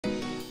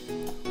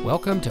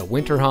Welcome to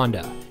Winter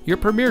Honda, your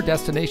premier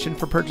destination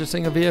for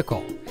purchasing a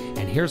vehicle.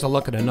 And here's a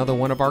look at another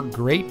one of our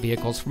great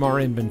vehicles from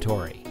our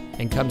inventory.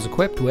 And comes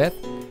equipped with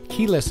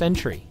keyless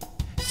entry,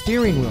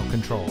 steering wheel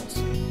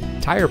controls,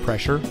 tire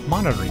pressure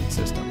monitoring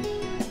system,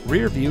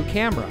 rear view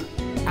camera,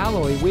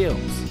 alloy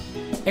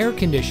wheels, air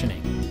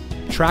conditioning,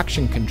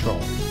 traction control,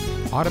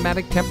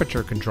 automatic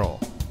temperature control,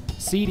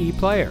 CD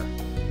player,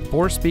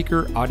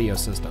 4-speaker audio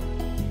system,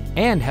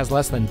 and has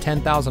less than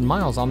 10,000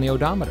 miles on the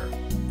odometer.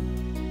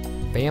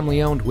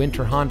 Family-owned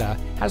Winter Honda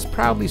has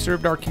proudly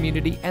served our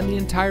community and the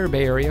entire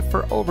Bay Area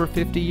for over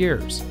 50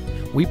 years.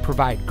 We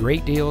provide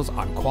great deals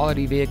on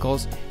quality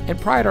vehicles and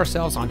pride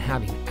ourselves on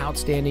having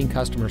outstanding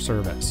customer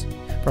service.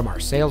 From our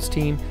sales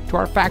team to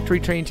our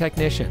factory-trained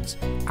technicians,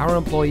 our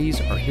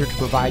employees are here to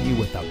provide you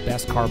with the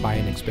best car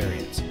buying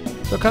experience.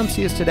 So come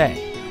see us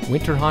today.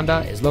 Winter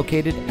Honda is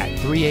located at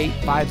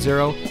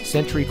 3850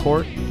 Century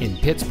Court in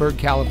Pittsburg,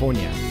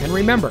 California. And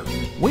remember,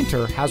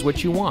 winter has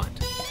what you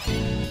want.